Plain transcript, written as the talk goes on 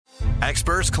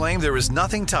Experts claim there is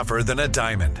nothing tougher than a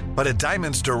diamond. But at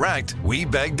Diamonds Direct, we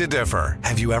beg to differ.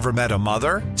 Have you ever met a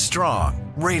mother? Strong,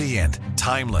 radiant,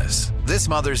 timeless. This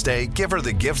Mother's Day, give her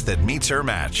the gift that meets her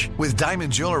match. With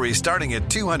diamond jewelry starting at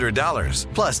 $200.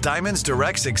 Plus Diamonds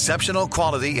Direct's exceptional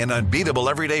quality and unbeatable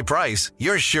everyday price,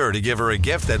 you're sure to give her a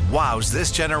gift that wows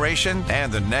this generation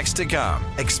and the next to come.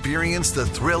 Experience the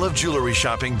thrill of jewelry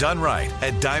shopping done right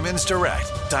at Diamonds Direct.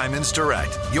 Diamonds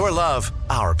Direct. Your love,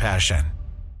 our passion.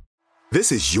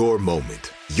 This is your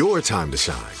moment, your time to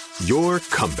shine, your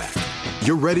comeback.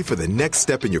 You're ready for the next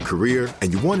step in your career,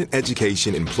 and you want an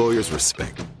education employers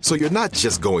respect. So you're not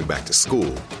just going back to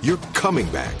school, you're coming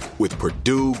back with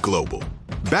Purdue Global.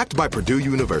 Backed by Purdue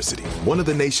University, one of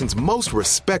the nation's most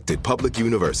respected public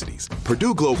universities,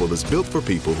 Purdue Global is built for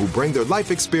people who bring their life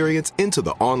experience into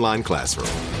the online classroom.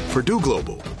 Purdue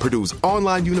Global, Purdue's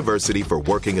online university for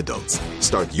working adults.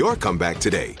 Start your comeback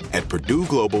today at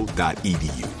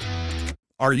purdueglobal.edu.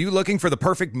 Are you looking for the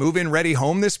perfect move-in ready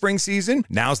home this spring season?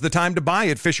 Now's the time to buy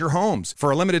at Fisher Homes. For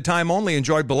a limited time only,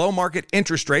 enjoy below-market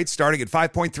interest rates starting at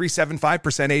 5.375%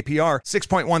 APR,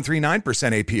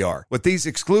 6.139% APR. With these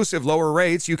exclusive lower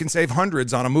rates, you can save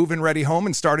hundreds on a move-in ready home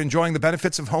and start enjoying the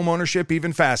benefits of home ownership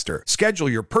even faster. Schedule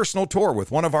your personal tour with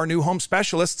one of our new home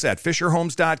specialists at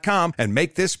FisherHomes.com and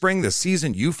make this spring the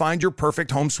season you find your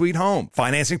perfect home sweet home.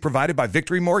 Financing provided by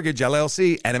Victory Mortgage,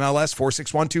 LLC, NMLS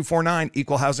 461249,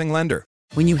 Equal Housing Lender.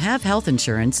 When you have health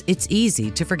insurance, it's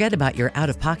easy to forget about your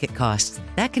out-of-pocket costs.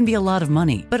 That can be a lot of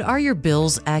money. But are your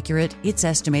bills accurate? It's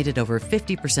estimated over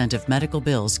 50% of medical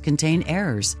bills contain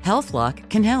errors. HealthLock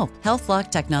can help.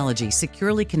 HealthLock technology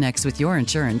securely connects with your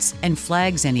insurance and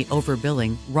flags any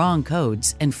overbilling, wrong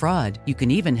codes, and fraud. You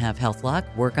can even have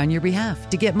HealthLock work on your behalf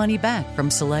to get money back from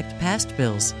select past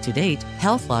bills. To date,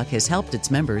 HealthLock has helped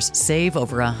its members save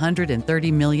over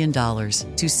 $130 million.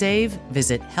 To save,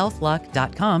 visit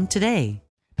healthlock.com today.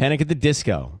 Panic at the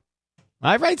Disco.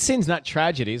 I write sins, not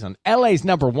tragedies on LA's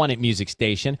 #1 hit music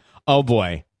station. Oh,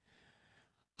 boy.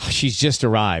 She's just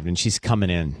arrived, and she's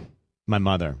coming in. My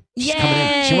mother. She's coming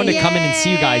in. She wanted to come in and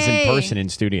see you guys in person in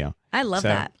studio. I love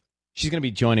that. She's going to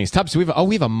be joining us. So we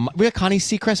have a Connie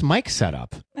Seacrest mic set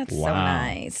up. That's so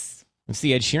nice. It's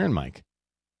the Ed Sheeran mic.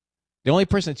 The only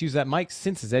person that's used that mic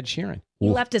since is Ed Sheeran. He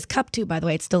left his cup, too, by the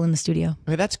way. It's still in the studio.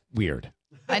 Okay, that's weird.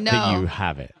 I know. That you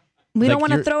have it. We don't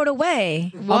want to throw it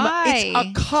away. Why? It's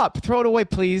a cup. Throw it away,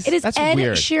 please. It is That's Ed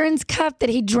weird. Sheeran's cup that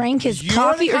he drank his You're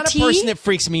coffee the or kind tea. of person that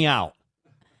freaks me out.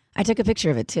 I took a picture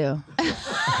of it, too.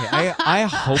 Okay, I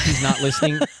hope he's not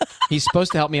listening. He's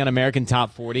supposed to help me on American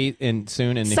Top 40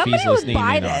 soon, and Somebody if he's listening, would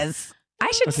buy he may not. this.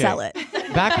 I should sell it.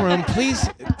 Back room, please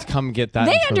come get that.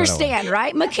 They and throw it understand, away.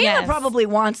 right? Michaela probably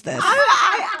wants this.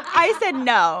 I said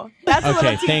no. That's a Okay,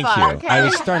 little too thank far. you. Okay. I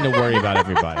was starting to worry about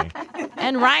everybody.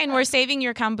 And Ryan, we're saving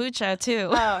your kombucha too.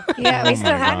 Oh. Yeah, we Oh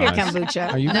still my have your gosh.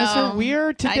 kombucha. Are you guys No, are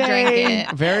weird today? I drank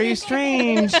it. Very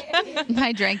strange.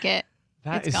 I drank it.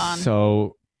 That It's is gone.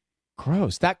 so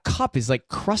gross. That cup is like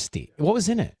crusty. What was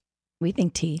in it? We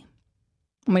think tea.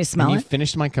 Want me to smell And you it?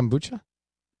 finished my kombucha?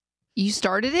 You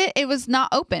started it? It was not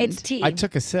opened. It's tea. I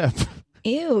took a sip.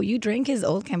 Ew, you drank his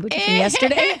old kombucha from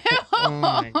yesterday? Oh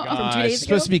my gosh. days It's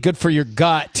supposed ago? to be good for your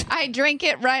gut. I drank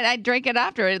it right. I drank it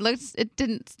after. It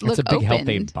didn't look It's a big healthy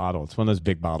opened. bottle. It's one of those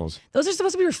big bottles. Those are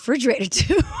supposed to be refrigerated,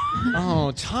 too.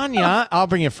 Oh, Tanya, I'll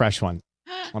bring you a fresh one.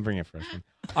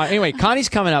 Anyway, Connie's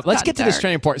coming up. Let's Got get to this dark.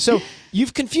 training report. So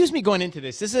you've confused me going into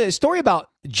this. This is a story about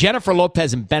Jennifer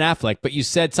Lopez and Ben Affleck, but you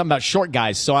said something about short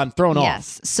guys, so I'm thrown off.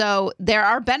 Yes. So there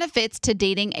are benefits to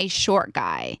dating a short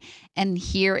guy. And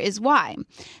here is why.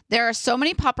 There are so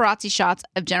many paparazzi shots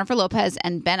of Jennifer Lopez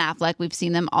and Ben Affleck. We've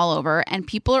seen them all over. And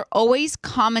people are always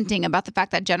commenting about the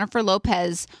fact that Jennifer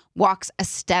Lopez walks a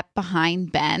step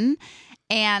behind Ben.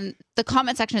 And the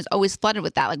comment section is always flooded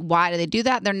with that. Like, why do they do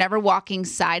that? They're never walking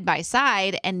side by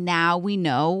side. And now we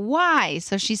know why.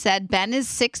 So she said, Ben is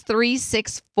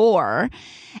 6'3", 6'4",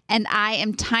 and I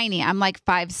am tiny. I'm like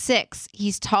 5'6".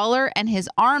 He's taller and his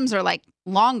arms are like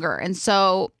longer. And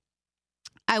so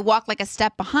I walk like a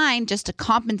step behind just to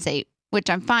compensate, which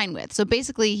I'm fine with. So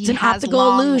basically he It's an has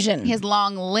optical illusion. He has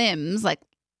long limbs, like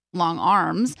long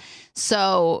arms.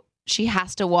 So she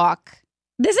has to walk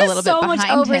This a is little so bit much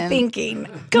behind him.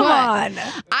 overthinking. Come What? on.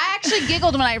 I actually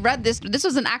giggled when I read this. This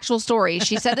was an actual story.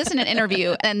 She said this in an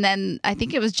interview, and then I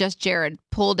think it was just Jared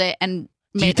pulled it and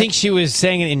Do you made think she was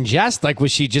saying it in jest? Like,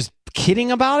 was she just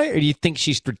kidding about it? Or do you think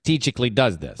she strategically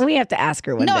does this? We have to ask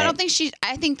her one No, day. I don't think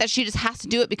I think that she just has to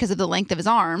do it because of the length of his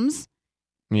arms.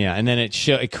 Yeah, and then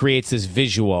it creates this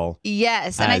visual.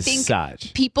 Yes, and I think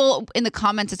such. People in the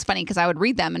comments, it's funny because I would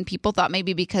read them and people thought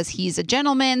maybe because he's a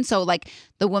gentleman, so like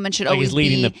the woman should always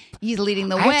he's leading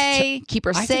the way, keep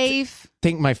her safe.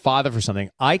 Thank my father for something.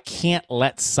 I can't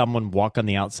let someone walk on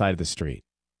the outside of the street,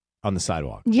 on the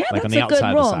sidewalk. Yeah, like that's on the a good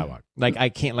outside rule. of the sidewalk. Like I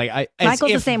can't.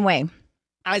 Michael's the same way.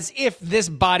 As if this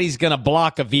body's gonna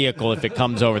block a vehicle if it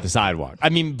comes over the sidewalk. I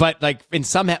mean, but like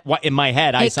in my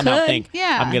head, I somehow think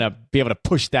I'm gonna be able to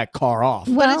push that car off.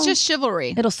 Well, but it's just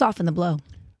chivalry. It'll soften the blow.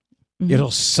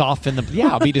 It'll soften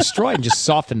I'll be destroyed and just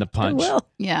soften the punch. It will.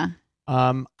 Yeah.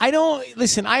 I don't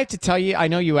listen. I have to tell you. I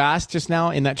know you asked just now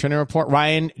in that trending report,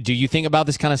 Ryan. Do you think about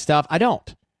this kind of stuff? I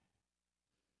don't.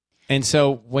 And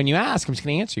so when you ask, I'm just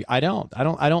going to answer you. I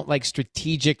don't like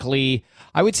strategically.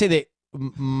 I would say that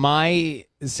my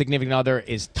significant other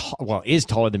is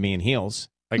taller than me in heels,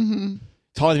 like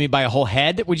taller than me by a whole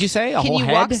head. Would you say Can you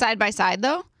walk side by side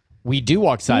though? We do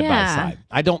walk side by side.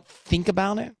 I don't think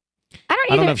about it.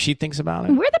 I don't know if she thinks about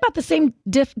it. We're about the same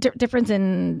difference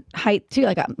in height too.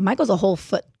 Like Michael's a whole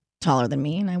foot taller than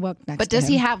me, and I walk next to him. But does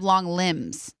he have long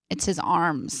limbs? It's his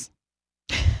arms.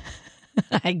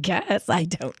 I guess. I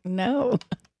don't know.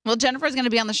 Well, Jennifer's going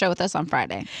to be on the show with us on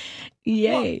Friday.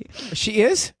 Yay. She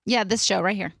is? Yeah, this show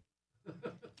right here.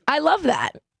 I love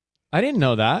that. I didn't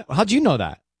know that. How'd you know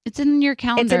that? It's in your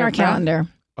calendar. It's in our calendar.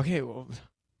 Okay, well,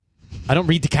 I don't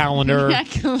read the calendar.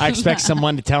 I expect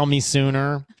someone to tell me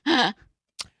sooner.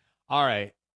 All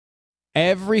right.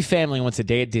 Every family wants a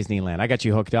day at Disneyland. I got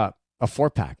you hooked up. A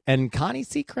 4-pack. And Connie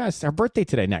Seacrest, her birthday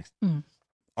today next.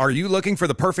 Are you looking for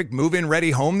the perfect move-in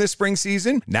ready home this spring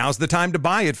season? Now's the time to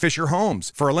buy at Fisher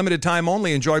Homes. For a limited time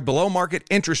only, enjoy below-market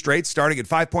interest rates starting at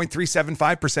 5.375%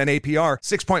 APR,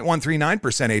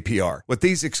 6.139% APR. With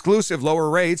these exclusive lower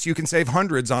rates, you can save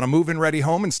hundreds on a move-in ready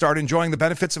home and start enjoying the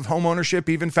benefits of home ownership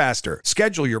even faster.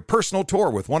 Schedule your personal tour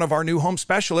with one of our new home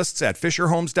specialists at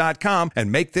FisherHomes.com and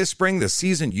make this spring the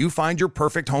season you find your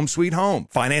perfect home sweet home.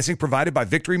 Financing provided by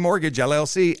Victory Mortgage,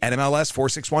 LLC, NMLS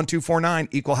 461249,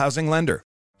 Equal Housing Lender.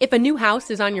 If a new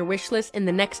house is on your wish list in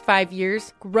the next 5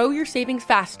 years, grow your savings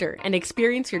faster and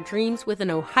experience your dreams with an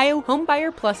Ohio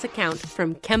Homebuyer Plus account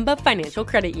from Kemba Financial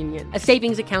Credit Union. A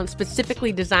savings account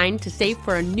specifically designed to save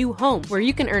for a new home where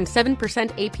you can earn 7%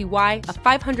 APY,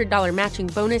 a $500 matching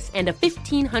bonus, and a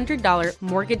 $1,500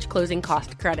 mortgage closing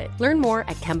cost credit. Learn more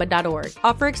at Kemba.org.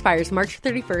 Offer expires March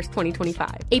 31st,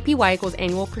 2025. APY equals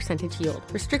annual percentage yield.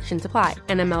 Restrictions apply.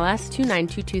 NMLS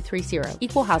 292230.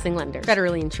 Equal housing lender.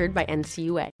 Federally insured by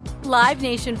NCUA. Live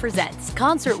Nation presents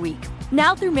Concert Week.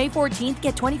 Now through May 14th,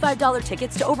 get $25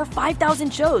 tickets to over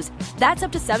 5,000 shows. That's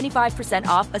up to 75%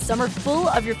 off a summer full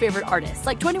of your favorite artists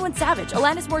like 21 Savage,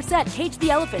 Alanis Morissette, Cage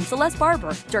the Elephant, Celeste Barber,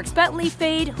 Dierks Bentley,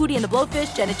 Fade, Hootie and the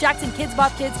Blowfish, Janet Jackson, Kids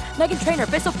Bop Kids, Meghan Trainor,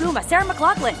 Peso Pluma, Sarah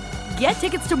McLachlan. Get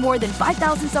tickets to more than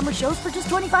 5,000 summer shows for just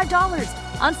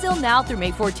 $25. On sale now through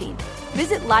May 14th.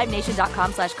 Visit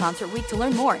LiveNation.com/Concert Week to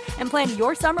learn more and plan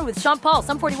your summer with Sean Paul,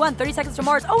 Sum 41, 30 Seconds to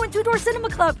Mars, and Two Door Cinema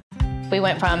Club. We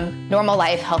went from normal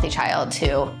life, healthy child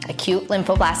to acute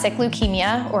lymphoblastic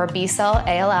leukemia or B-cell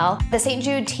ALL. The St.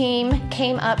 Jude team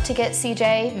came up to get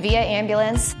CJ via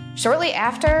ambulance. Shortly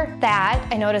after that,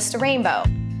 I noticed a rainbow.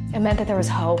 It meant that there was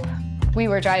hope. We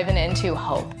were driving into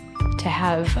hope. To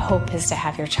have hope is to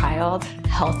have your child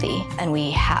healthy, and we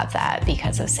have that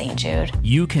because of St. Jude.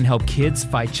 You can help kids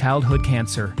fight childhood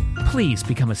cancer. Please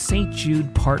become a St.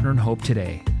 Jude Partner in Hope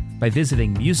today by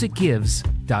visiting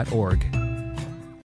musicgives.org.